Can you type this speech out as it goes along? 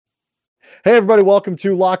Hey, everybody, welcome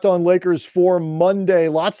to Locked On Lakers for Monday.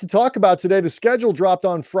 Lots to talk about today. The schedule dropped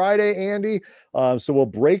on Friday, Andy, so we'll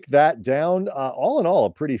break that down. All in all, a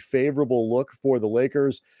pretty favorable look for the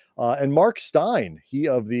Lakers. And Mark Stein, he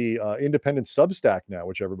of the independent Substack now,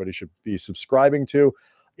 which everybody should be subscribing to.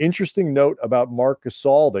 Interesting note about Mark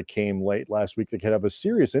Gasol that came late last week that could have a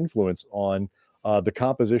serious influence on the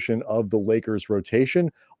composition of the Lakers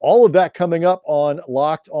rotation. All of that coming up on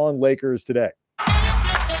Locked On Lakers today.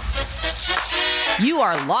 You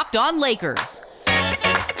are Locked On Lakers,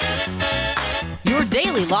 your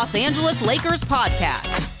daily Los Angeles Lakers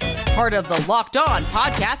podcast. Part of the Locked On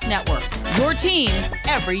Podcast Network, your team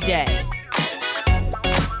every day.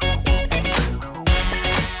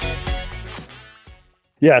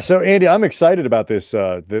 Yeah, so Andy, I'm excited about this.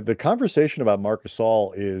 The conversation about Marc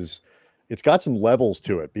Gasol it's got some levels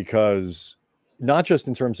to it, because not just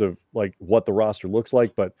in terms of like what the roster looks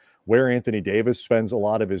like, but where Anthony Davis spends a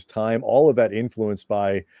lot of his time, all of that influenced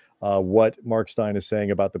by what Mark Stein is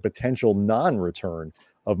saying about the potential non-return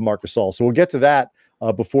of Marc Gasol. So we'll get to that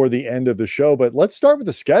before the end of the show, but let's start with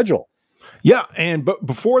the schedule. Yeah, but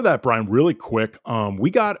before that, Brian, really quick,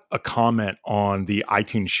 we got a comment on the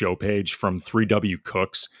iTunes show page from 3W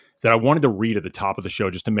Cooks that I wanted to read at the top of the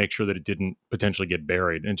show just to make sure that it didn't potentially get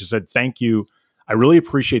buried. And just said, thank you. I really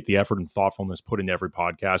appreciate the effort and thoughtfulness put into every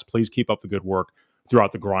podcast. Please keep up the good work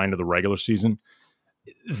throughout the grind of the regular season.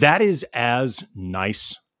 That is as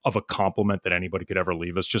nice of a compliment that anybody could ever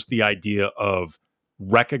leave us. Just the idea of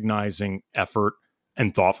recognizing effort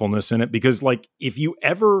and thoughtfulness in it. Because like, if you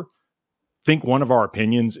ever think one of our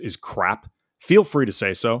opinions is crap, feel free to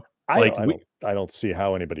say so. I don't see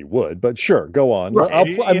how anybody would, but sure, go on. Right.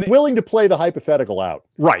 I'm willing to play the hypothetical out.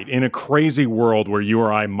 Right. In a crazy world where you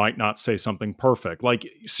or I might not say something perfect, like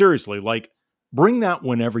seriously, like bring that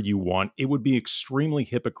whenever you want. It would be extremely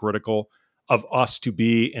hypocritical of us to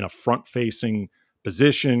be in a front-facing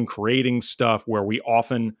position, creating stuff where we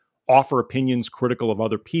often offer opinions critical of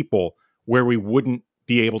other people, where we wouldn't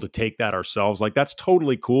be able to take that ourselves. Like, that's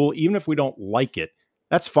totally cool. Even if we don't like it,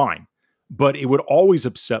 that's fine. But it would always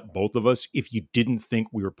upset both of us if you didn't think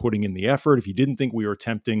we were putting in the effort, if you didn't think we were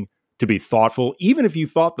attempting to be thoughtful, even if you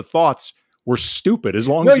thought the thoughts were stupid, as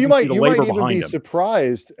long as you might even be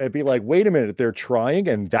surprised and be like, wait a minute, they're trying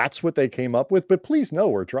and that's what they came up with. But please know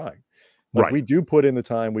we're trying. Like, right. We do put in the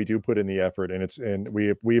time, we do put in the effort, and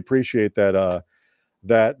we appreciate that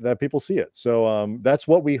that people see it. So that's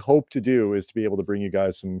what we hope to do, is to be able to bring you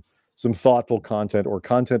guys some thoughtful content, or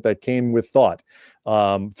content that came with thought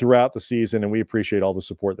throughout the season. And we appreciate all the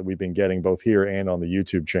support that we've been getting both here and on the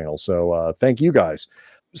YouTube channel. So thank you guys.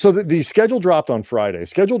 So the schedule dropped on Friday.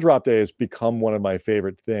 Schedule drop day has become one of my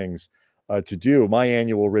favorite things to do. My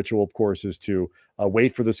annual ritual, of course, is to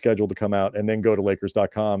wait for the schedule to come out and then go to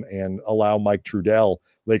Lakers.com and allow Mike Trudell,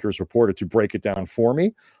 Lakers reporter, to break it down for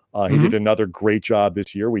me. He did another great job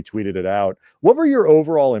this year. We tweeted it out. What were your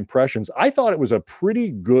overall impressions? I thought it was a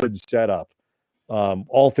pretty good setup,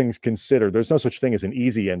 all things considered. There's no such thing as an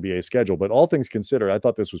easy NBA schedule, but all things considered, I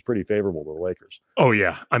thought this was pretty favorable to the Lakers. Oh,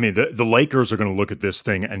 yeah. I mean, the Lakers are going to look at this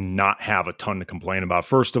thing and not have a ton to complain about.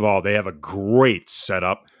 First of all, they have a great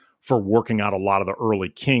setup for working out a lot of the early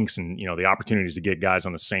kinks and, you know, the opportunities to get guys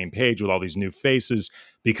on the same page with all these new faces,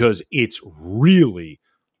 because it's really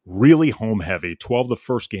home heavy. 12 of the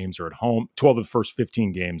first games are at home. 12 of the first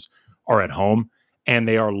 15 games are at home, and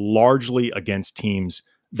they are largely against teams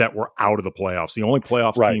that were out of the playoffs. The only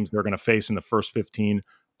playoff teams they're going to face in the first 15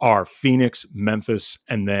 are Phoenix, Memphis,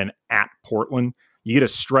 and then at Portland. You get a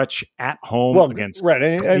stretch at home against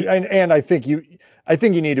and I think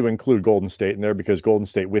you need to include Golden State in there, because Golden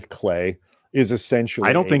State with Clay is essentially.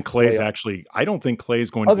 I don't think Clay's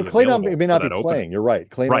going to be Clay may not be playing. Opening. You're right.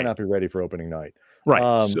 Clay might not be ready for opening night.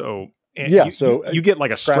 Right. You get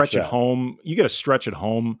like a stretch at home. You get a stretch at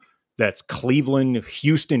home that's Cleveland,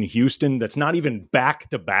 Houston. That's not even back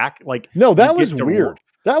to back. Like, no, that was weird.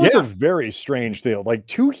 That was a very strange deal. Like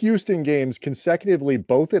 2 Houston games consecutively,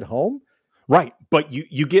 both at home. Right. But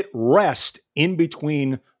you get rest in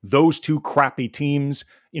between those 2 crappy teams.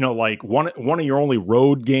 You know, like one of your only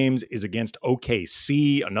road games is against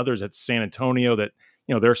OKC. Another's at San Antonio that,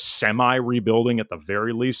 you know, they're semi rebuilding at the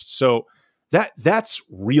very least. So that's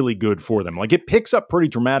really good for them. Like, it picks up pretty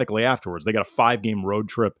dramatically afterwards. They got a 5-game road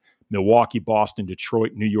trip: Milwaukee, Boston,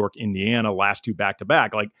 Detroit, New York, Indiana, last 2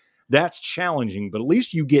 back-to-back. Like, that's challenging, but at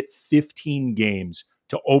least you get 15 games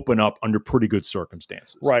to open up under pretty good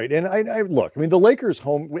circumstances. Right. And I look, I mean, the Lakers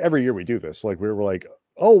home, every year we do this. Like, we're like,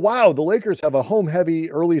 oh, wow, the Lakers have a home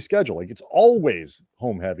heavy early schedule. Like, it's always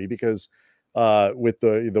home heavy because with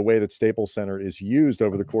the way that Staples Center is used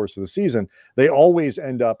over the course of the season, they always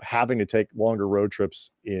end up having to take longer road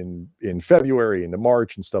trips in February into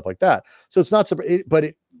March and stuff like that. So it's not,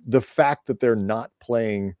 the fact that they're not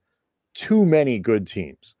playing too many good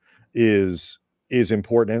teams is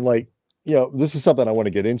important. And like, this is something I want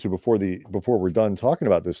to get into before we're done talking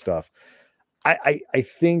about this stuff. I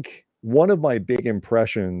think one of my big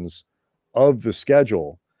impressions of the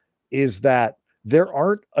schedule is that there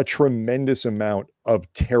aren't a tremendous amount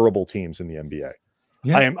of terrible teams in the NBA.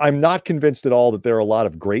 Yeah. I'm not convinced at all that there are a lot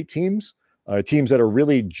of great teams, teams that are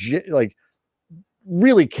really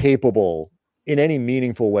really capable in any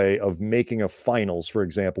meaningful way of making a finals, for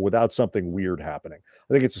example, without something weird happening.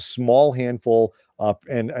 I think it's a small handful,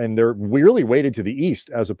 and they're really weighted to the East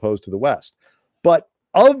as opposed to the West. But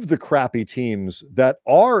of the crappy teams that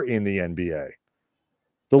are in the NBA,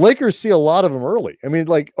 the Lakers see a lot of them early. I mean,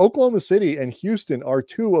 like Oklahoma City and Houston are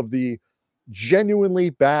two of the genuinely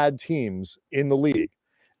bad teams in the league.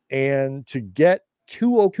 And to get I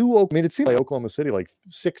mean, it seemed like Oklahoma City like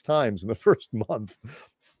 6 times in the first month.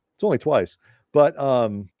 It's only twice. But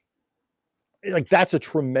like that's a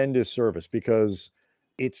tremendous service because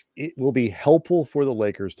it will be helpful for the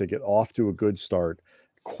Lakers to get off to a good start.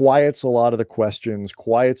 Quiets a lot of the questions,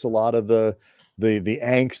 quiets a lot of the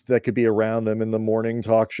angst that could be around them in the morning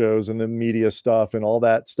talk shows and the media stuff and all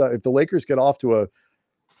that stuff. If the Lakers get off to a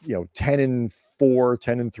 10-4,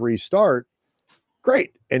 10-3 start,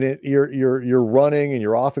 great. And you're running and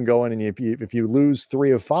you're off and going. And if you lose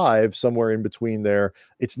 3 of 5 somewhere in between there,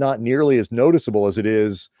 it's not nearly as noticeable as it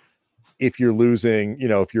is if you're losing,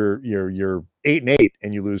 if you're 8-8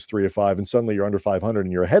 and you lose 3 of 5 and suddenly you're under 500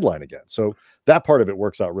 and you're a headline again. So that part of it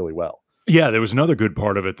works out really well. Yeah, there was another good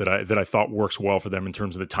part of it that I thought works well for them in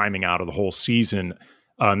terms of the timing out of the whole season.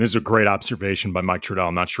 And this is a great observation by Mike Trudell.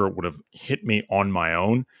 I'm not sure it would have hit me on my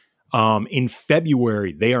own. In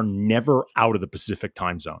February, they are never out of the Pacific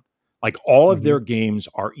time zone. Like all of their games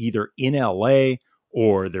are either in LA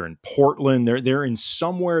or they're in Portland. They're in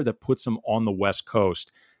somewhere that puts them on the West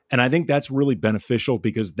Coast. And I think that's really beneficial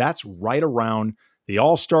because that's right around the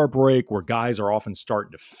All-Star break where guys are often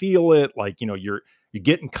starting to feel it. Like, you're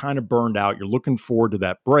getting kind of burned out. You're looking forward to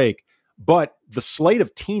that break. But the slate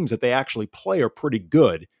of teams that they actually play are pretty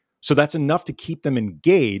good. So that's enough to keep them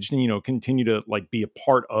engaged and, continue to be a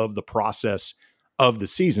part of the process of the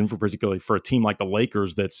season, particularly for a team like the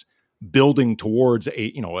Lakers that's building towards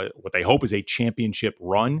what they hope is a championship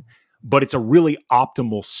run. But it's a really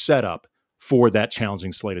optimal setup for that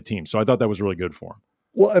challenging slate of teams. So I thought that was really good for them.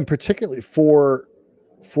 Well, and particularly for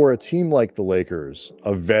a team like the Lakers,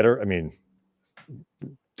 a veteran, I mean,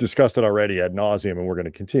 discussed it already ad nauseum, and we're going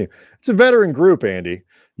to continue. It's a veteran group, Andy.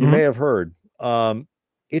 You may have heard.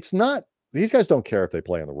 It's not, these guys don't care if they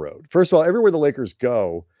play on the road. First of all, everywhere the Lakers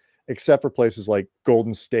go, except for places like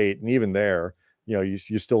Golden State, and even there, you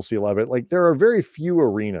still see a lot of it. Like there are very few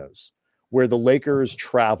arenas where the Lakers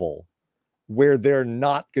travel where they're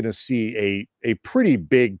not going to see a pretty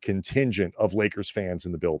big contingent of Lakers fans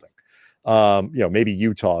in the building. Maybe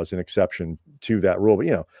Utah is an exception to that rule,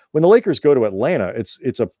 but when the Lakers go to Atlanta,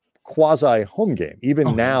 it's a quasi home game.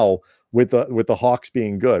 Even now with the Hawks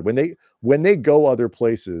being good, when they go other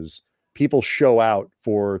places, people show out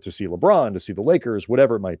to see LeBron, to see the Lakers,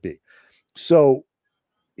 whatever it might be. So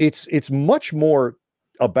it's much more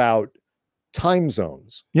about time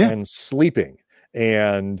zones and sleeping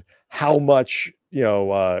and how many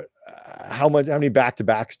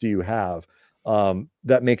back-to-backs do you have?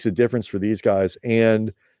 That makes a difference for these guys.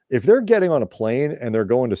 And if they're getting on a plane and they're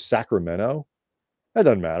going to Sacramento, that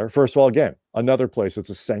doesn't matter. First of all, again, another place that's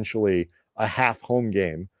essentially a half home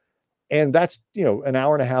game. And that's, an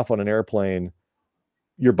hour and a half on an airplane.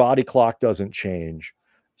 Your body clock doesn't change.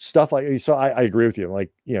 Stuff like, so I agree with you.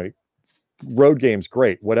 Like, road games,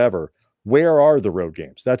 great, whatever. Where are the road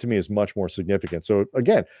games? That to me is much more significant. So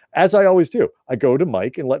again, as I always do, I go to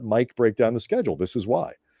Mike and let Mike break down the schedule. This is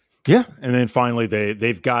why. Yeah. And then finally,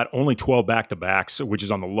 they've got only 12 back-to-backs, which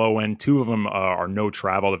is on the low end. 2 of them are no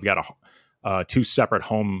travel. They've got 2 separate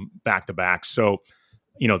home back-to-backs. So,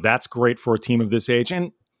 that's great for a team of this age.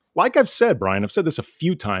 And like I've said, Brian, I've said this a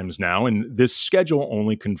few times now, and this schedule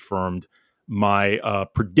only confirmed my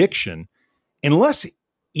prediction. Unless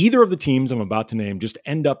either of the teams I'm about to name just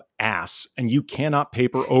end up ass, and you cannot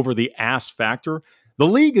paper over the ass factor, the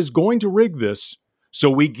league is going to rig this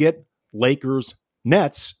so we get Lakers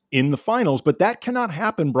Nets in the finals. But that cannot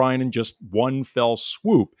happen, Brian, in just one fell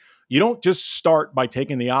swoop. You don't just start by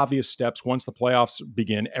taking the obvious steps once the playoffs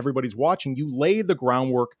begin. Everybody's watching. You lay the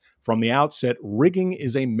groundwork from the outset. Rigging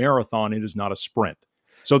is a marathon. It is not a sprint.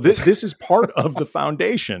 So this is part of the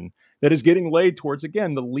foundation that is getting laid towards,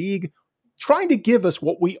 again, the league trying to give us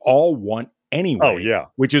what we all want anyway. Oh, yeah.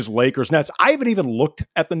 Which is Lakers Nets. I haven't even looked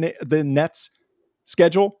at the Nets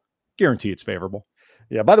schedule. Guarantee it's favorable.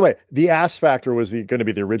 Yeah. By the way, the ass factor was going to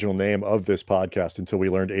be the original name of this podcast until we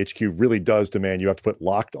learned HQ really does demand you have to put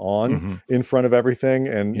locked on in front of everything.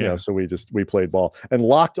 And, you know, so we played ball and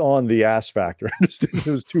locked on the ass factor. It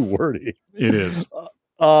was too wordy. It is.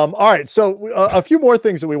 All right. So a few more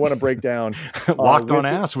things that we want to break down. Locked on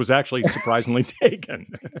ass was actually surprisingly taken.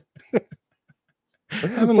 I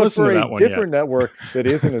haven't listened to that one different network that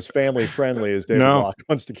isn't as family friendly as David Locke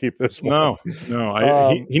wants to keep this one.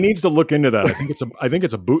 No. He needs to look into that. I think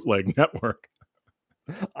it's a bootleg network.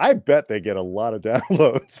 I bet they get a lot of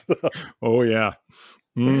downloads. Oh yeah.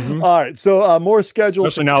 Mm-hmm. All right, so more schedule.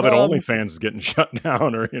 Especially now that OnlyFans is getting shut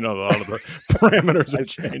down, or a lot of the parameters are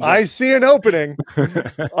changing. I see an opening.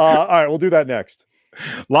 All right, we'll do that next.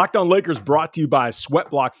 Locked On Lakers brought to you by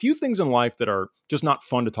Sweatblock. Few things in life that are just not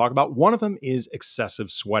fun to talk about. One of them is excessive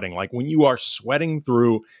sweating. Like when you are sweating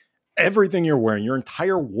through everything you're wearing, your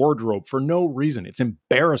entire wardrobe for no reason. It's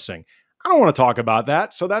embarrassing. I don't want to talk about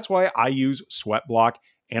that. So that's why I use Sweatblock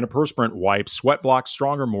antiperspirant wipes. Sweatblock,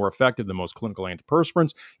 stronger, more effective than most clinical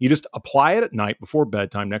antiperspirants. You just apply it at night before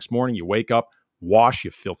bedtime. Next morning, you wake up, wash,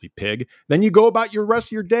 you filthy pig. Then you go about your rest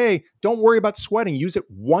of your day. Don't worry about sweating. Use it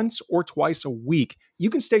once or twice a week. You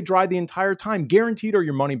can stay dry the entire time. Guaranteed or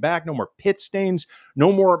your money back. No more pit stains.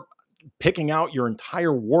 No more picking out your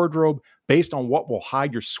entire wardrobe based on what will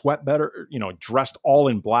hide your sweat better, dressed all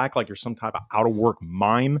in black like you're some type of out of work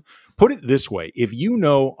mime. Put it this way. If you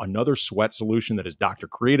know another sweat solution that is doctor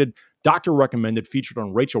created, doctor recommended, featured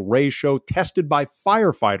on Rachel Ray's show, tested by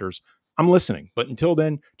firefighters, I'm listening. But until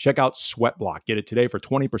then, check out Sweatblock. Get it today for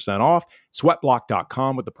 20% off.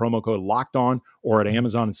 Sweatblock.com with the promo code LOCKEDON or at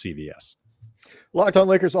Amazon and CVS. Locked On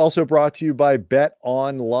Lakers also brought to you by Bet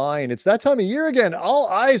Online. It's that time of year again. All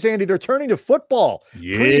eyes, Andy. They're turning to football.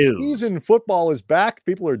 Yes. Preseason football is back.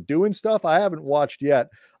 People are doing stuff I haven't watched yet,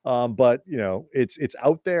 but it's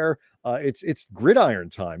out there. It's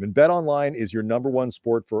gridiron time, and Bet Online is your number one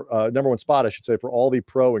spot, I should say, for all the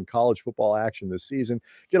pro and college football action this season.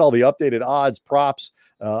 Get all the updated odds, props,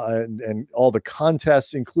 and all the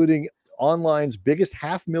contests, including online's biggest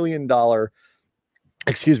 $500,000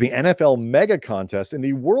 NFL mega contest and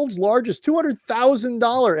the world's largest $200,000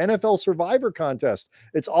 NFL survivor contest.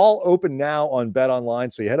 It's all open now on Bet Online.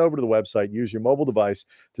 So you head over to the website, use your mobile device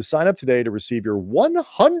to sign up today to receive your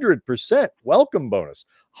 100% welcome bonus.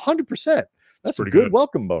 100%. That's a good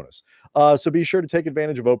welcome bonus. So be sure to take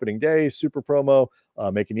advantage of opening day, super promo,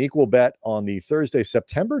 make an equal bet on the Thursday,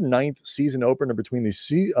 September 9th season opener between the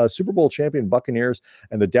Super Bowl champion Buccaneers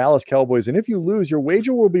and the Dallas Cowboys. And if you lose, your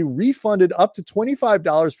wager will be refunded up to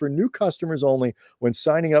 $25 for new customers only when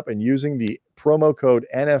signing up and using the promo code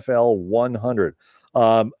NFL100.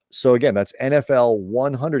 So again, that's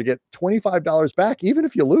NFL100 to get $25 back, even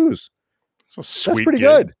if you lose. That's pretty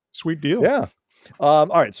good. Sweet deal. Yeah. All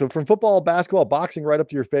right. So from football, basketball, boxing, right up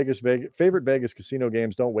to your favorite Vegas casino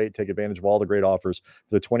games, don't wait. Take advantage of all the great offers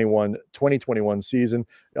for the 2021 season.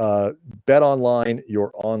 Bet Online,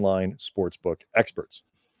 your online sportsbook experts.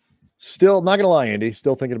 Still, not going to lie, Andy,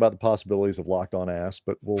 still thinking about the possibilities of locked on ass,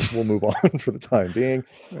 but we'll move on for the time being.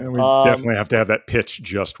 And we definitely have to have that pitch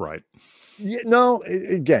just right. Yeah, no,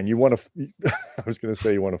 again, you want to, I was going to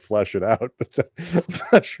say you want to flesh it out, but I'm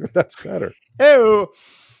not sure that's better. Hey.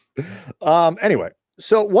 Anyway,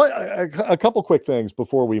 so a couple quick things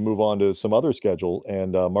before we move on to some other schedule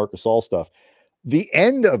and Marc Gasol stuff. The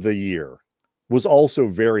end of the year was also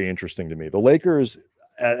very interesting to me. The Lakers,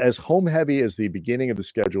 as home heavy as the beginning of the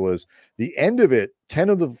schedule is, the end of it, 10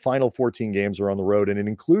 of the final 14 games are on the road, and it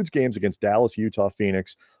includes games against Dallas, Utah,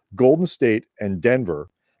 Phoenix, Golden State, and Denver,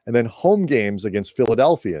 and then home games against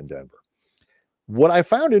Philadelphia and Denver. What I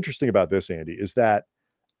found interesting about this, Andy, is that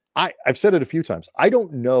I've said it a few times. I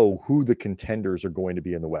don't know who the contenders are going to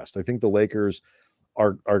be in the West. I think the Lakers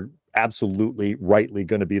are absolutely rightly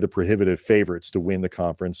going to be the prohibitive favorites to win the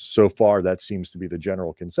conference. So far, that seems to be the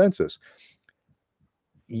general consensus.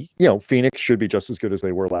 Phoenix should be just as good as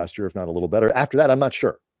they were last year, if not a little better. After that, I'm not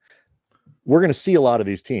sure. We're going to see a lot of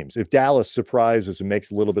these teams. If Dallas surprises and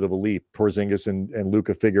makes a little bit of a leap, Porzingis and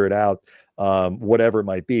Luka figure it out, whatever it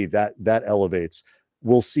might be, that elevates.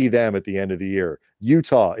 We'll see them at the end of the year.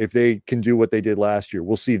 Utah, if they can do what they did last year,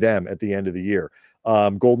 we'll see them at the end of the year.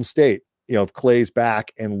 Golden State, if Clay's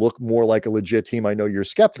back and look more like a legit team, I know you're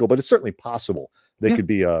skeptical, but it's certainly possible they could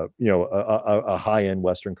be a high-end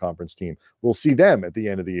Western Conference team. We'll see them at the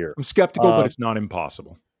end of the year. I'm skeptical, but it's not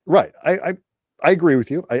impossible. Right. I agree with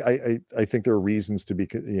you. I think there are reasons to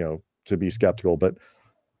be skeptical, but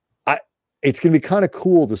it's going to be kind of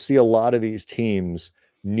cool to see a lot of these teams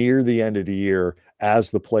near the end of the year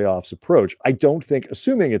as the playoffs approach. I don't think,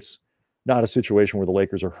 assuming it's not a situation where the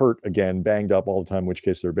Lakers are hurt again, banged up all the time, in which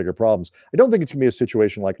case there are bigger problems. I don't think it's going to be a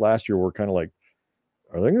situation like last year where we're kind of like,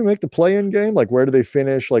 are they going to make the play-in game? Like, where do they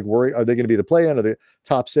finish? Like, are they going to be the play-in or the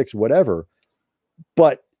top 6, whatever?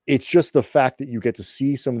 But it's just the fact that you get to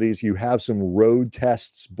see some of these, you have some road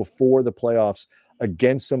tests before the playoffs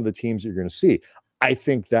against some of the teams that you're going to see. I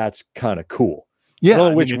think that's kind of cool. Yeah. I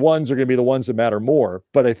don't know which ones are going to be the ones that matter more,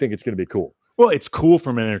 but I think it's going to be cool. Well, it's cool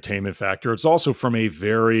from an entertainment factor. It's also from a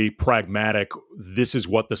very pragmatic, this is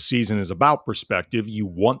what the season is about perspective. You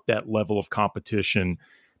want that level of competition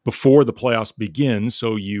before the playoffs begin,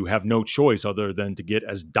 so you have no choice other than to get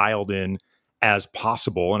as dialed in as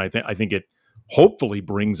possible. And I think it hopefully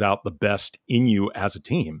brings out the best in you as a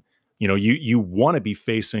team. You know, you want to be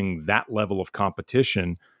facing that level of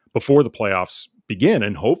competition before the playoffs begin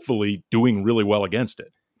and hopefully doing really well against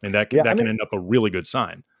it. And that can end up a really good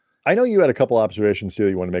sign. I know you had a couple observations too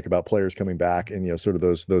that you want to make about players coming back and, you know, sort of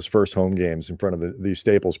those first home games in front of the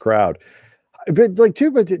Staples crowd. But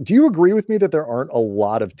do you agree with me that there aren't a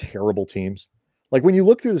lot of terrible teams? Like when you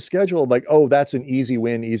look through the schedule, like, oh, that's an easy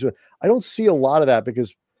win. I don't see a lot of that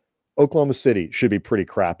because Oklahoma City should be pretty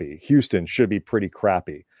crappy. Houston should be pretty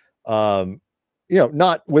crappy. You know,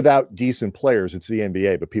 not without decent players. It's the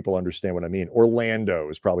NBA, but people understand what I mean. Orlando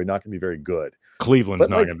is probably not going to be very good. Cleveland's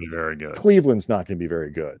not going to be very good. Cleveland's not going to be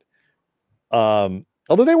very good.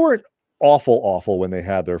 Although they weren't awful when they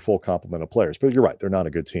had their full complement of players, but you're right. They're not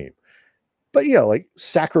a good team. But, you know, like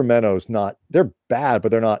Sacramento's they're bad,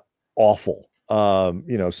 but they're not awful.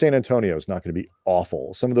 You know, San Antonio's not going to be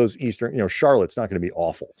awful. Some of those Eastern, you know, Charlotte's not going to be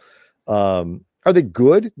awful. Are they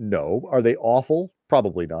good? No. Are they awful?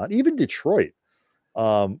 Probably not. Even Detroit.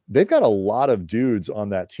 They've got a lot of dudes on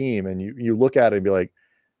that team, and you look at it and be like,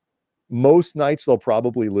 most nights they'll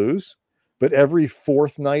probably lose, but every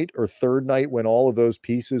fourth night or third night when all of those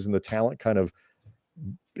pieces and the talent kind of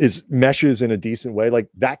meshes in a decent way, like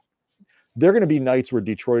that, they're going to be nights where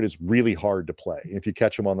Detroit is really hard to play if you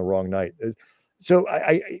catch them on the wrong night. So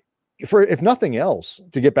if nothing else,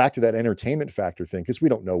 to get back to that entertainment factor thing, because we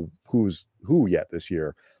don't know who's who yet this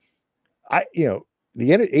year. The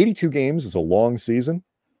 82 games is a long season,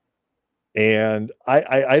 and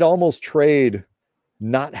I'd almost trade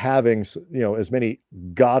not having, you know, as many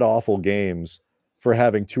god awful games for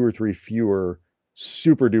having 2 or 3 fewer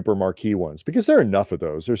super duper marquee ones, because there are enough of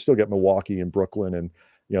those. There's still got Milwaukee and Brooklyn and,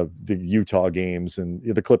 you know, the Utah games, and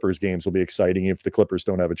the Clippers games will be exciting. If the Clippers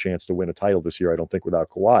don't have a chance to win a title this year, I don't think without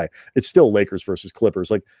Kawhi, it's still Lakers versus Clippers.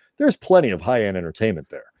 Like, there's plenty of high end entertainment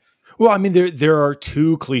there. Well, I mean, there are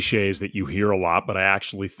 2 cliches that you hear a lot, but I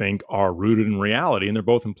actually think are rooted in reality, and they're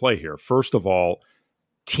both in play here. First of all,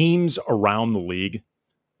 teams around the league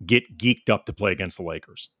get geeked up to play against the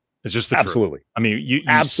Lakers. It's just the absolutely truth. I mean,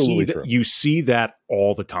 you see that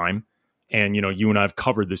all the time. And, you know, you and I have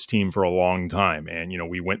covered this team for a long time. And, you know,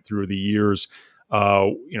 we went through the years,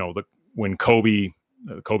 when Kobe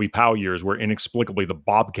Powell years, where inexplicably the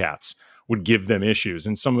Bobcats would give them issues.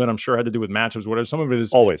 And some of it, I'm sure, had to do with matchups, whatever. Some of it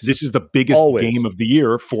is always, this is the biggest game of the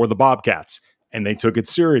year for the Bobcats. And they took it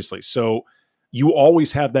seriously. So you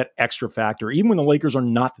always have that extra factor, even when the Lakers are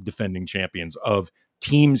not the defending champions, of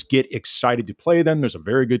teams get excited to play them. There's a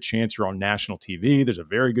very good chance you're on national TV. There's a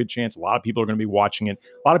very good chance a lot of people are going to be watching it.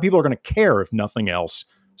 A lot of people are going to care, if nothing else.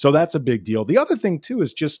 So that's a big deal. The other thing, too,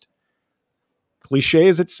 is just cliche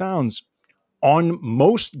as it sounds, on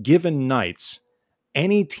most given nights,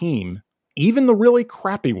 any team, even the really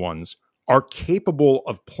crappy ones, are capable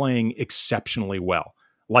of playing exceptionally well.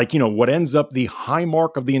 Like, you know, what ends up the high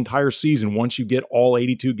mark of the entire season once you get all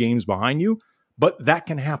 82 games behind you, but that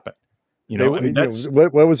can happen. You know,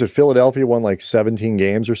 what was it? Philadelphia won like 17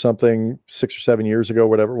 games or something 6 or 7 years ago,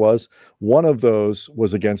 whatever it was. One of those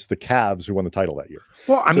was against the Cavs, who won the title that year.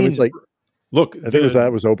 Well, I mean, it's like, look, I think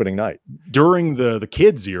that was opening night during the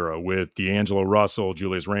kids era with D'Angelo Russell,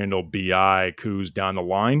 Julius Randle, B.I., Kuz down the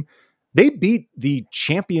line. They beat the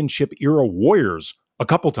championship era Warriors a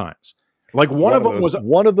couple times. Like one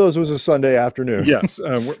of those was a Sunday afternoon. Yes,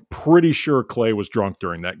 we're pretty sure Clay was drunk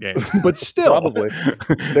during that game, but still, probably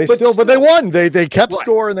but they won. They kept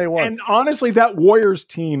score and they won. And honestly, that Warriors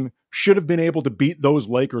team should have been able to beat those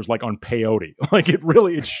Lakers like on peyote. Like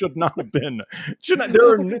it should not have been.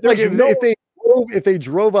 If they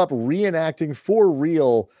drove up reenacting for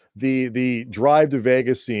real the drive to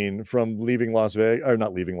Vegas scene from leaving Las Vegas, or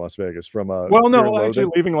not leaving Las Vegas, from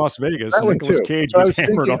leaving Las Vegas. That one Nicolas too. Cage was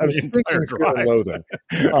hammered on the entire drive.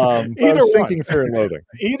 Fear and Loathing.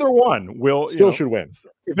 Either one will should win.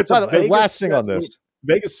 If it's a Vegas last thing on this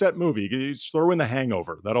Vegas set movie, you just throw in The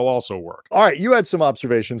Hangover. That'll also work. All right, you had some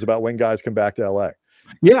observations about when guys come back to LA.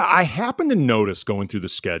 Yeah, I happened to notice going through the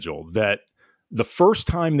schedule that the first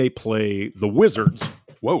time they play the Wizards,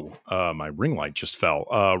 my ring light just fell.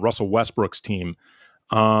 Russell Westbrook's team.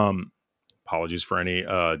 Apologies for any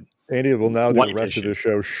Andy will now do the rest issues of the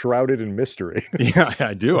show shrouded in mystery. Yeah,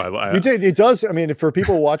 I do. It does. I mean, for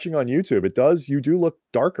people watching on YouTube, it does. You do look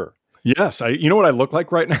darker. Yes, you know what I look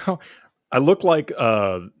like right now? I look like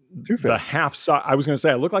the half side. I was going to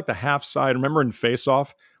say I look like the half side. Remember in Face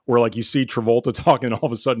Off, where like you see Travolta talking, and all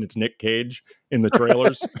of a sudden it's Nick Cage in the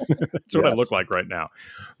trailers. That's what I look like right now.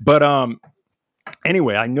 But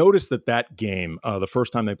anyway, I noticed that game, the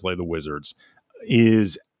first time they play the Wizards,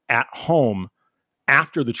 is at home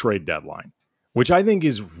after the trade deadline, which I think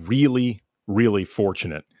is really, really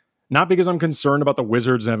fortunate. Not because I'm concerned about the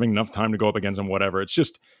Wizards having enough time to go up against them, whatever. It's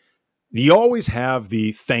just you always have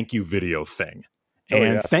the thank you video thing.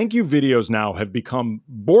 Thank you videos now have become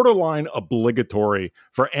borderline obligatory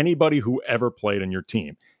for anybody who ever played on your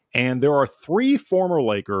team. And there are 3 former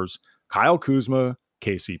Lakers, Kyle Kuzma,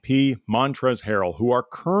 KCP, Montrezl Harrell, who are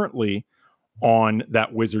currently on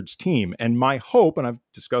that Wizards team. And my hope, and I've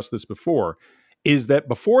discussed this before, is that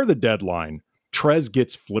before the deadline, Trez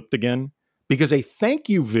gets flipped again, because a thank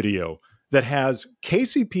you video that has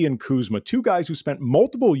KCP and Kuzma, 2 guys who spent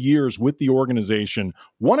multiple years with the organization,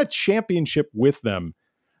 won a championship with them,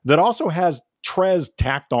 that also has Trez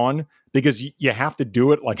tacked on because you have to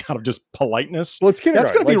do it like out of just politeness. Well, it's that's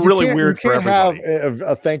going to be really weird for everybody. You can't have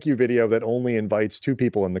a thank you video that only invites 2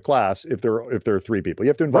 people in the class if there are 3 people. You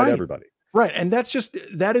have to invite everybody. Right. And that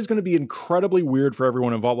is going to be incredibly weird for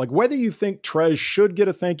everyone involved. Like whether you think Trez should get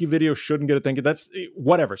a thank you video, shouldn't get a thank you, that's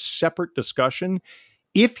whatever, separate discussion.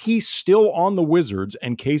 If he's still on the Wizards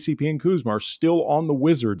and KCP and Kuzma are still on the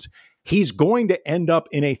Wizards, he's going to end up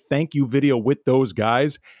in a thank you video with those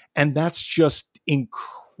guys. And that's just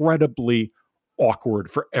incredibly awkward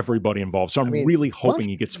for everybody involved. So I'm really hoping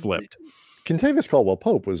he gets flipped. Kentavious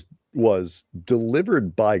Caldwell-Pope was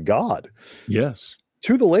delivered by God. Yes.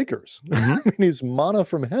 To the Lakers. I mean, he's manna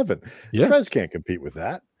from heaven. Yes. Trez can't compete with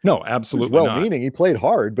that. No, absolutely not. Well-meaning, he played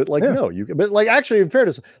hard, but actually, in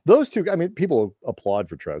fairness, those 2, I mean, people applaud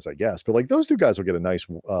for Trez, I guess, but like those 2 guys will get a nice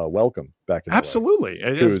welcome back in absolutely.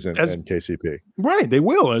 Kuz and KCP. Right, they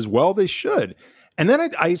will, as well they should. And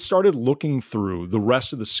then I started looking through the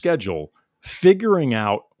rest of the schedule, figuring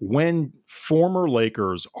out when former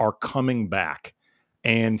Lakers are coming back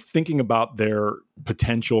and thinking about their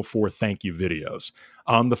potential for thank you videos.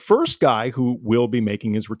 The first guy who will be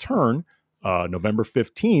making his return November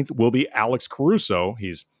 15th will be Alex Caruso.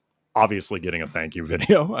 He's obviously getting a thank you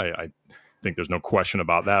video. I think there's no question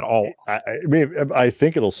about that. I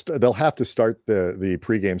think they'll have to start the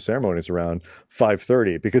pregame ceremonies around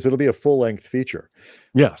 5:30 because it'll be a full length feature.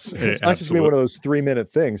 Yes, it's not just gonna be one of those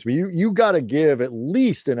 3-minute things, but you got to give at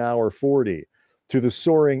least an hour 40 to the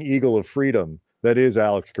soaring eagle of freedom that is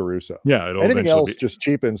Alex Caruso. Yeah, anything else just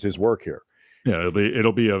cheapens his work here. Yeah,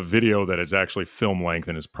 it'll be a video that is actually film length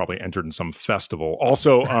and is probably entered in some festival.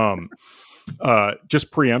 Also,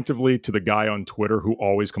 just preemptively to the guy on Twitter who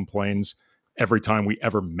always complains every time we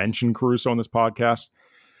ever mention Caruso on this podcast,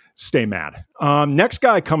 stay mad. Next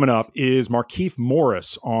guy coming up is Markieff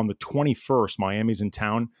Morris on the 21st. Miami's in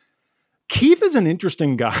town. Keefe is an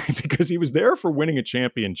interesting guy because he was there for winning a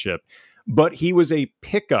championship, but he was a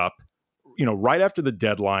pickup, right after the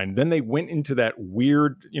deadline. Then they went into that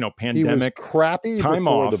weird, pandemic. He was crappy time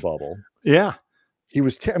before off. The bubble. Yeah. He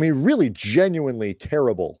was, really genuinely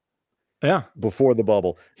terrible. Yeah. Before the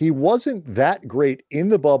bubble. He wasn't that great in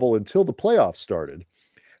the bubble until the playoffs started.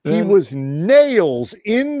 He was nails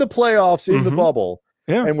in the playoffs in the bubble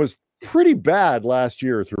and was pretty bad last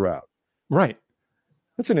year throughout. Right.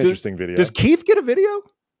 That's an interesting video. Does Keefe get a video?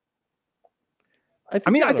 I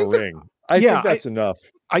think that's enough.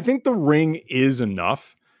 I think the ring is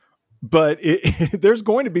enough, but there's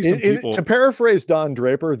going to be some people. To paraphrase Don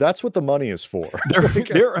Draper, that's what the money is for. I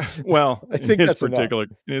think in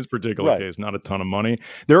his particular case, not a ton of money.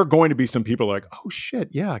 There are going to be some people like, oh shit,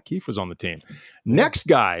 yeah, Keefe was on the team. Next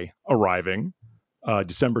guy arriving,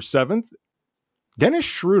 December 7th, Dennis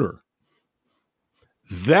Schroeder.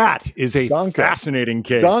 That is a fascinating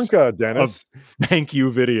case. Dennis. Of thank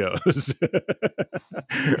you videos.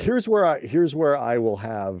 here's where I will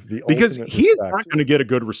have the because he is not going to get a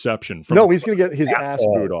good reception. No, he's going to get his ass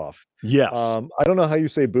booed off. Yes. I don't know how you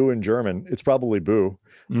say boo in German. It's probably boo.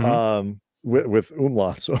 With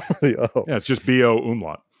umlauts over the O. Yeah, it's just B-O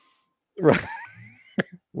umlaut. Right.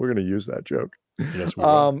 We're going to use that joke. Yes, we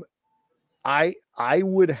will. I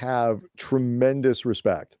would have tremendous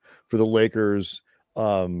respect for the Lakers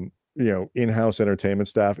in-house entertainment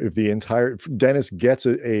staff, if the entire Dennis gets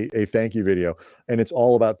a thank you video and it's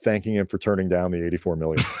all about thanking him for turning down the 84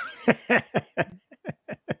 million.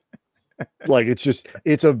 Like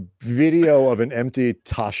it's a video of an empty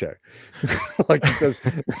Tashe. Like there's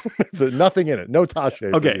nothing in it, no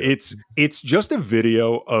Tashe. Okay, it's just a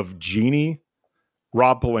video of Genie,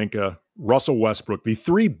 Rob Pelinka, Russell Westbrook, the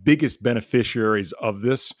three biggest beneficiaries of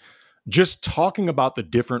this, just talking about the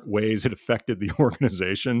different ways it affected the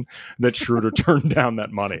organization that Schroeder turned down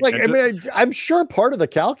that money. Like, I'm sure part of the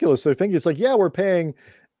calculus they're thinking, it's like, yeah, we're paying,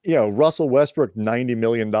 Russell Westbrook $90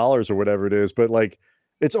 million or whatever it is, but like,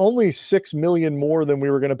 it's only $6 million more than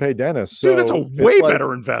we were going to pay Dennis. So dude, that's a way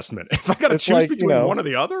better investment. If I got to choose between one or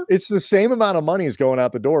the other, it's the same amount of money is going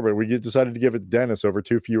out the door, but we decided to give it to Dennis over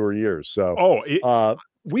 2 fewer years. So,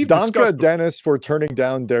 we've Donka Dennis for turning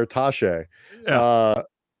down Der Tashe,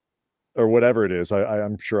 or whatever it is.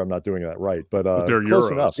 I'm sure I'm not doing that right, but they're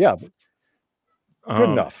close Euros. Enough. Yeah,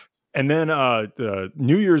 good enough. And then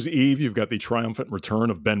New Year's Eve, you've got the triumphant return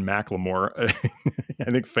of Ben McLemore. I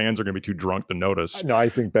think fans are going to be too drunk to notice. No, I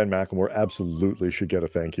think Ben McLemore absolutely should get a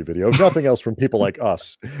thank you video. If nothing else from people like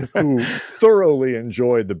us who thoroughly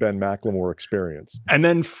enjoyed the Ben McLemore experience. And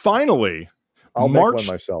then finally, I'll make one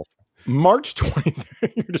myself. March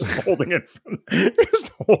 23rd, you're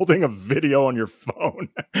just holding a video on your phone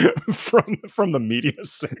from the media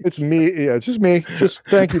center. It's me. Yeah, it's just me. Just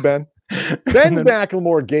thank you, Ben. Ben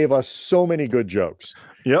McLemore gave us so many good jokes.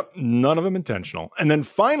 Yep, none of them intentional. And then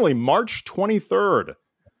finally, March 23rd,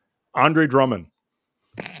 Andre Drummond.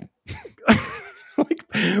 Like,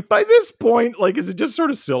 by this point, like, is it just sort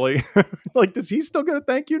of silly? Like, does he still get a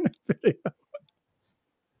thank you in the video?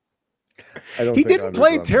 He didn't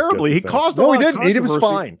play terribly. He caused a lot of controversy. He was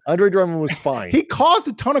fine. Andre Drummond was fine. He caused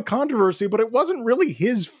a ton of controversy, but it wasn't really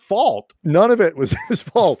his fault. None of it was his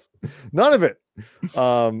fault. None of it.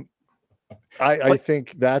 I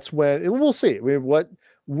think that's when we'll see.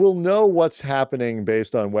 We'll know what's happening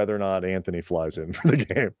based on whether or not Anthony flies in for the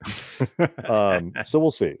game. So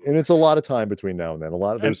we'll see. And it's a lot of time between now and then.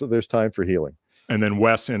 There's time for healing. And then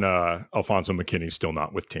Wes and Alfonso McKinney still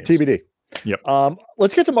not with teams. TBD. Yep.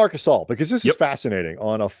 Let's get to Marc Gasol, because this is fascinating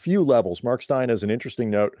on a few levels. Mark Stein has an interesting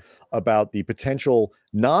note about the potential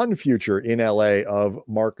non-future in LA of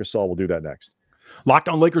Marc Gasol. We'll do that next. Locked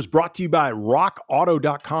On Lakers brought to you by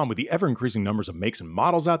rockauto.com. With the ever-increasing numbers of makes and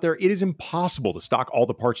models out there, it is impossible to stock all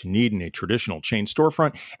the parts you need in a traditional chain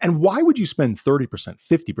storefront. And why would you spend 30%,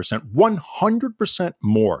 50%, 100%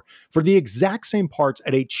 more for the exact same parts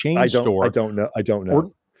at a chain store? I don't know.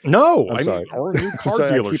 I'm sorry. Or a new car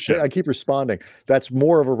dealership. I keep responding. That's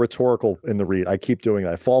more of a rhetorical in the read. I keep doing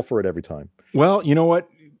that. I fall for it every time. Well, you know what?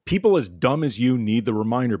 People as dumb as you need the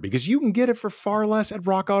reminder, because you can get it for far less at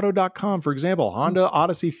rockauto.com. For example, Honda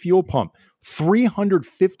Odyssey fuel pump,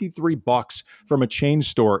 $353 from a chain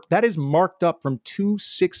store. That is marked up from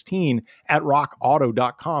 $216 at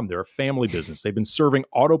rockauto.com. They're a family business. They've been serving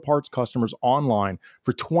auto parts customers online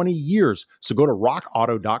for 20 years. So go to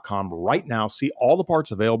rockauto.com right now. See all the parts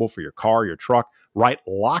available for your car, your truck, right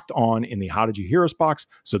Locked On in the How Did You Hear Us box,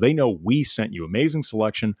 so they know we sent you. Amazing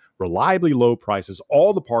selection, reliably low prices,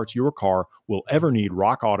 all the parts your car will ever need.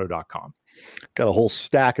 rockauto.com. Got a whole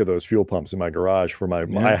stack of those fuel pumps in my garage for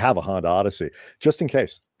I have a Honda Odyssey, just in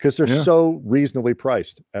case, because they're so reasonably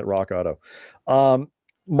priced at Rock Auto.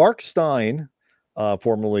 Mark Stein,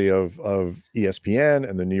 formerly of ESPN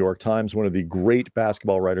and the New York Times, one of the great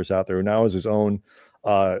basketball writers out there, who now has his own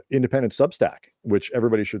independent Substack, which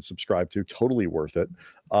everybody should subscribe to. Totally worth it.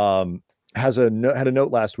 Had a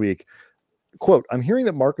note last week. Quote, I'm hearing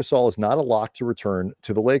that Marc Gasol is not a lock to return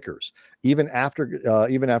to the Lakers. Even after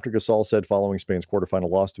Gasol said following Spain's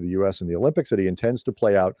quarterfinal loss to the U.S. in the Olympics that he intends to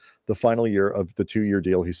play out the final year of the 2-year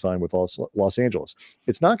deal he signed with Los Angeles.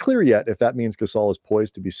 It's not clear yet if that means Gasol is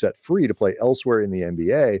poised to be set free to play elsewhere in the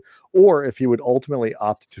NBA, or if he would ultimately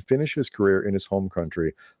opt to finish his career in his home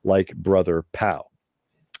country like brother Pau.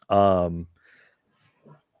 A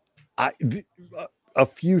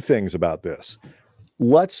few things about this.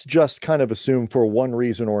 Let's just kind of assume for one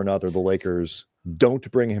reason or another, the Lakers don't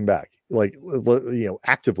bring him back,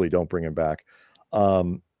 actively don't bring him back.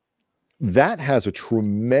 That has a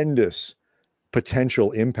tremendous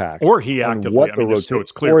potential impact. Or he actively, so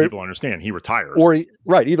it's clear people understand he retires.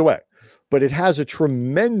 Either way. But it has a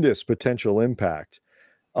tremendous potential impact.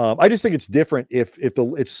 I just think it's different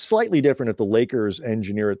it's slightly different if the Lakers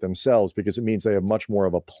engineer it themselves, because it means they have much more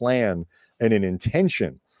of a plan and an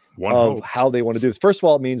intention how they want to do this. First of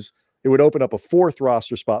all, it means it would open up a fourth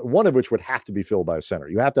roster spot, one of which would have to be filled by a center.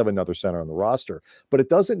 You have to have another center on the roster, but it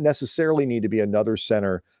doesn't necessarily need to be another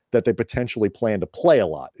center that they potentially plan to play a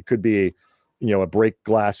lot. It could be, a break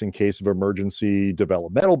glass in case of emergency,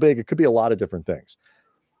 developmental big. It could be a lot of different things.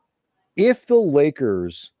 If the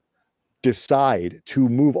Lakers decide to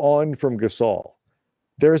move on from Gasol,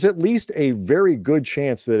 there's at least a very good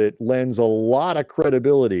chance that it lends a lot of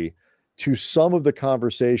credibility to some of the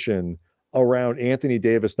conversation around Anthony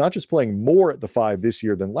Davis, not just playing more at the 5 this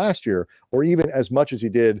year than last year, or even as much as he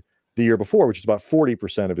did the year before, which is about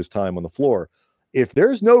 40% of his time on the floor. If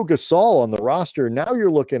there's no Gasol on the roster, now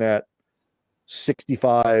you're looking at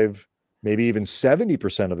 65, maybe even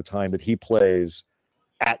 70% of the time that he plays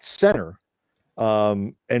at center.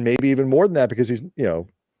 And maybe even more than that, because he's, you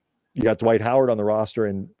got Dwight Howard on the roster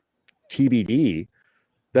and TBD.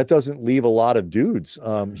 That doesn't leave a lot of dudes.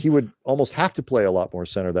 He would almost have to play a lot more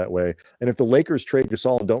center that way. And if the Lakers trade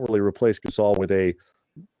Gasol and don't really replace Gasol with a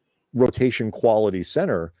rotation quality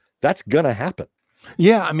center, that's going to happen.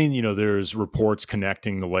 Yeah, I mean, there's reports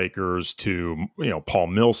connecting the Lakers to, Paul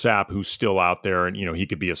Millsap, who's still out there, and, he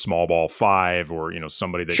could be a small ball 5 or,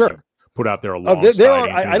 somebody that you put out there alongside.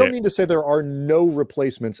 I don't mean to say there are no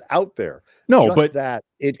replacements out there. No, just but that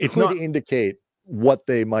it could not indicate what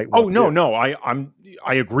they might want. No,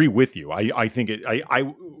 I agree with you. I think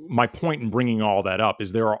my point in bringing all that up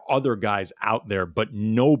is there are other guys out there, but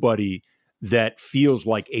nobody that feels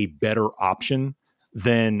like a better option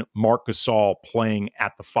than Marc Gasol playing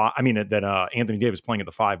at the 5. I mean, that Anthony Davis playing at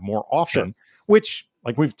the 5 more often, which,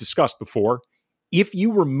 like we've discussed before, if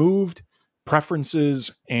you removed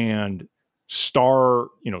preferences and superstar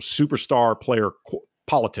player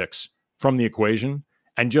politics from the equation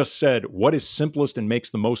and just said what is simplest and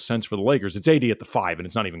makes the most sense for the Lakers, it's AD at the 5, and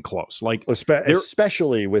it's not even close. Like,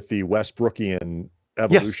 especially with the Westbrookian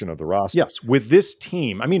evolution of the roster. Yes, with this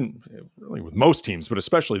team, I mean, really with most teams, but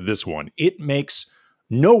especially this one, it makes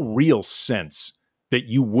no real sense that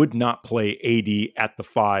you would not play AD at the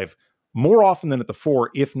 5 more often than at the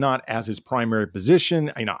 4, if not as his primary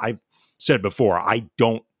position. I've said before, I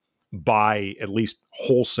don't buy, at least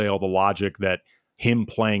wholesale, the logic that him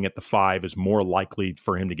playing at the 5 is more likely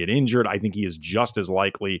for him to get injured. I think he is just as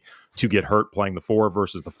likely to get hurt playing the 4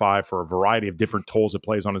 versus the 5 for a variety of different tolls it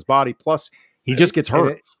plays on his body. Plus, he just gets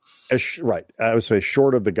hurt. Right. I would say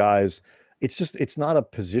short of the guys, it's not a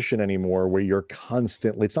position anymore where you're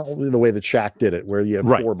constantly, it's not the way that Shaq did it, where you have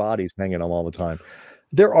 4 bodies hanging on all the time.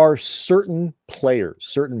 There are certain players,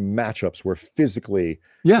 certain matchups where physically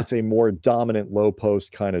it's a more dominant low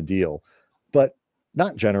post kind of deal, but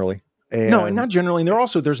not generally. No, not generally.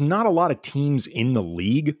 And there's not a lot of teams in the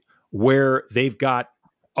league where they've got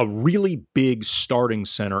a really big starting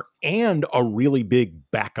center and a really big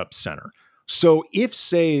backup center. So if,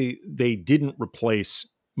 say, they didn't replace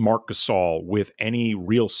Marc Gasol with any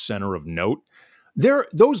real center of note,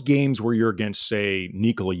 those games where you're against, say,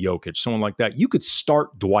 Nikola Jokic, someone like that, you could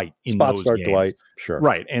start Dwight in those games. Dwight, sure.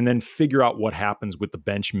 Right, and then figure out what happens with the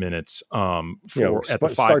bench minutes at the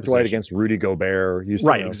 5 start position. Dwight against Rudy Gobert.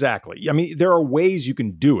 Exactly. I mean, there are ways you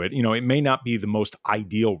can do it. It may not be the most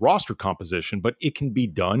ideal roster composition, but it can be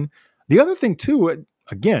done. The other thing, too,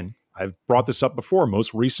 again, I've brought this up before,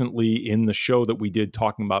 most recently in the show that we did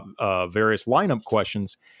talking about various lineup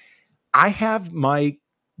questions. I have my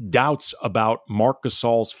doubts about Marc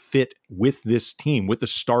Gasol's fit with this team, with the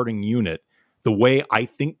starting unit, the way I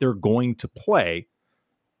think they're going to play.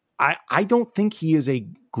 I don't think he is a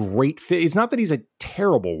great fit. It's not that he's a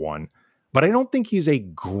terrible one, but I don't think he's a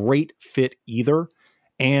great fit either.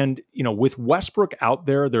 And, with Westbrook out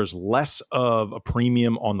there, there's less of a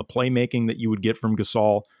premium on the playmaking that you would get from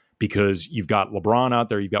Gasol, because you've got LeBron out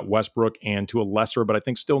there, you've got Westbrook, and to a lesser, but I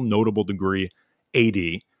think still notable degree,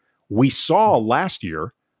 AD. We saw last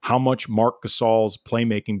year how much Marc Gasol's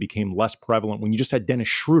playmaking became less prevalent when you just had Dennis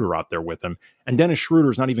Schroeder out there with him. And Dennis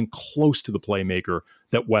Schroeder is not even close to the playmaker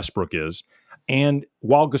that Westbrook is. And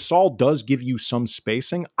while Gasol does give you some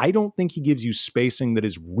spacing, I don't think he gives you spacing that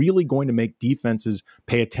is really going to make defenses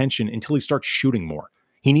pay attention until he starts shooting more.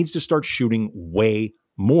 He needs to start shooting way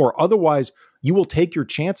more. Otherwise, you will take your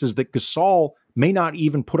chances that Gasol may not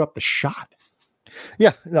even put up the shot.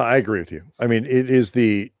 Yeah, no, I agree with you. I mean, it is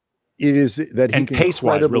that he and can pace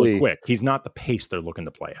wise really quick. He's not the pace they're looking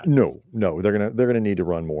to play at. No, they're gonna need to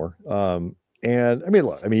run more. And I mean,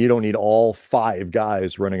 look, you don't need all 5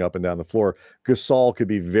 guys running up and down the floor. Gasol could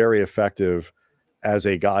be very effective as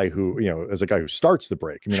a guy who starts the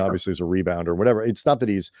break. I mean, obviously as a rebounder or whatever. It's not that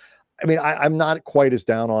he's. I mean, I'm not quite as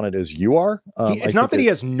down on it as you are. It's not that he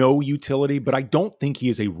has no utility, but I don't think he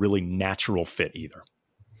is a really natural fit either.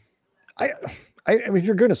 I mean, if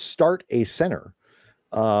you're going to start a center,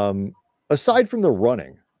 aside from the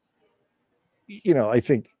running, I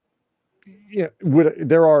think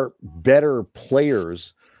there are better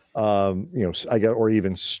players I guess, or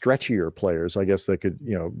even stretchier players, I guess that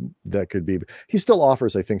could be. He still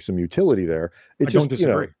offers, I think, some utility there. It's don't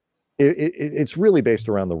disagree. It's really based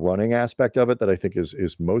around the running aspect of it that I think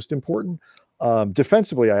is most important.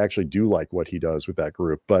 Defensively, I actually do like what he does with that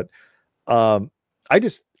group, but I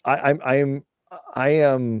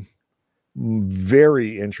am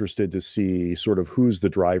very interested to see sort of who's the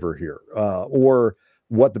driver here, or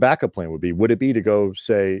what the backup plan would be. Would it be to go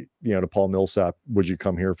say, to Paul Millsap, would you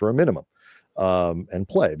come here for a minimum and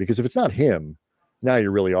play? Because if it's not him, now you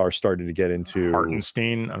really are starting to get into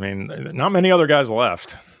Hartenstein. I mean, not many other guys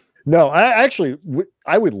left. No, I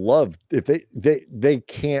would love if they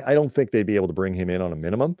can't. I don't think they'd be able to bring him in on a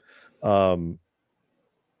minimum.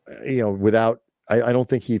 Without. I don't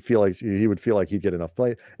think he would feel like he'd get enough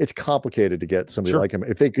play. It's complicated to get somebody like him.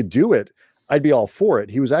 If they could do it, I'd be all for it.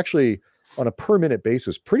 He was actually on a per minute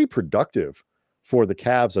basis pretty productive for the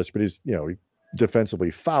Cavs. But he's he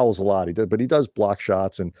defensively fouls a lot. But he does block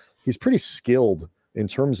shots, and he's pretty skilled in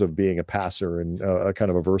terms of being a passer and a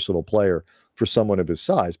kind of a versatile player for someone of his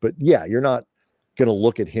size. But yeah, you're not going to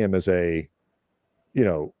look at him as a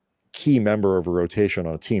key member of a rotation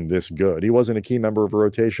on a team this good. He wasn't a key member of a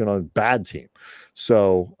rotation on a bad team.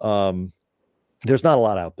 So there's not a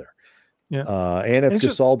lot out there. Yeah. And if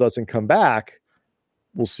Gasol doesn't come back,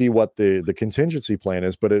 we'll see what the contingency plan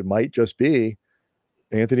is, but it might just be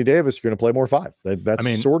Anthony Davis, you're going to play more five. That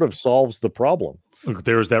sort of solves the problem. Look,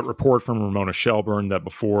 there's that report from Ramona Shelburne that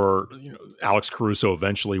before Alex Caruso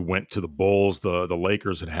eventually went to the Bulls, the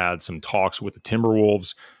Lakers had some talks with the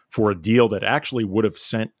Timberwolves for a deal that actually would have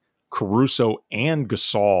sent Caruso and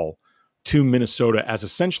Gasol to Minnesota as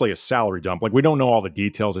essentially a salary dump. Like, we don't know all the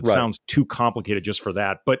details. It sounds too complicated just for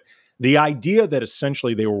that. But the idea that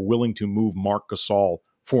essentially they were willing to move Marc Gasol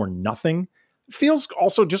for nothing feels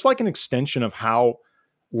also just like an extension of how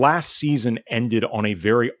last season ended on a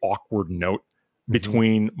very awkward note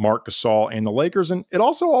between Marc Gasol and the Lakers. And it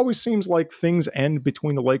also always seems like things end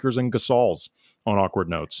between the Lakers and Gasols on awkward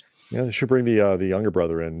notes. Yeah, they should bring the younger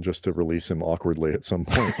brother in just to release him awkwardly at some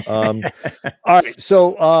point. All right,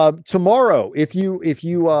 so tomorrow, if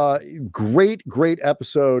you great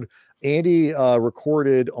episode. Andy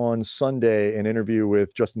recorded on Sunday an interview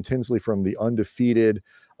with Justin Tinsley from The Undefeated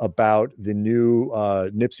about the new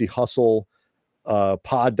Nipsey Hussle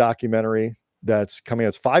pod documentary that's coming out.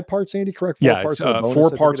 It's 5 parts, Andy, correct? 4 parts, it's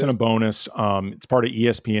 4 parts and a bonus. It's part of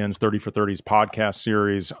ESPN's 30 for 30's podcast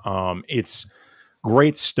series. It's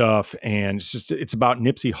great stuff, and it's about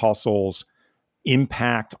Nipsey Hussle's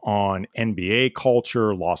impact on NBA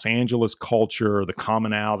culture, Los Angeles culture, the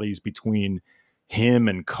commonalities between him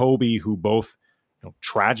and Kobe, who both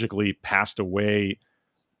tragically passed away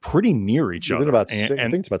pretty near each other. I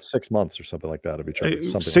think it's about 6 months or something like that of each other.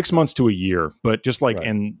 6 months to a year, but just like,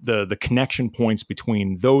 and the connection points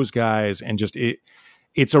between those guys, and just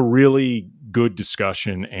it's a really good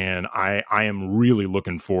discussion, and I am really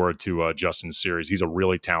looking forward to Justin's series. He's a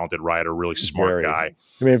really talented writer, really smart guy.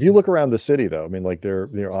 I mean, if you look around the city, though, I mean, like there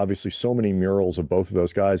are obviously so many murals of both of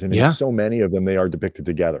those guys, and in so many of them they are depicted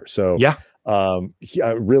together. So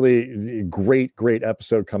really great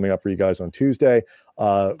episode coming up for you guys on Tuesday.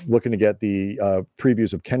 Looking to get the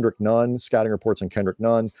previews of Kendrick Nunn, scouting reports on Kendrick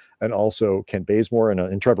Nunn, and also Kent Bazemore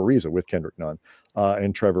and Trevor Ariza with Kendrick Nunn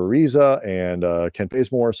and Trevor Ariza and Kent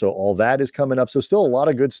Bazemore. So all that is coming up. So still a lot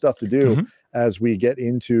of good stuff to do as we get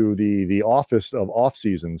into the office of off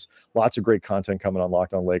seasons. Lots of great content coming on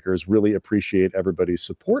Locked On Lakers. Really appreciate everybody's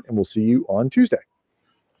support, and we'll see you on Tuesday.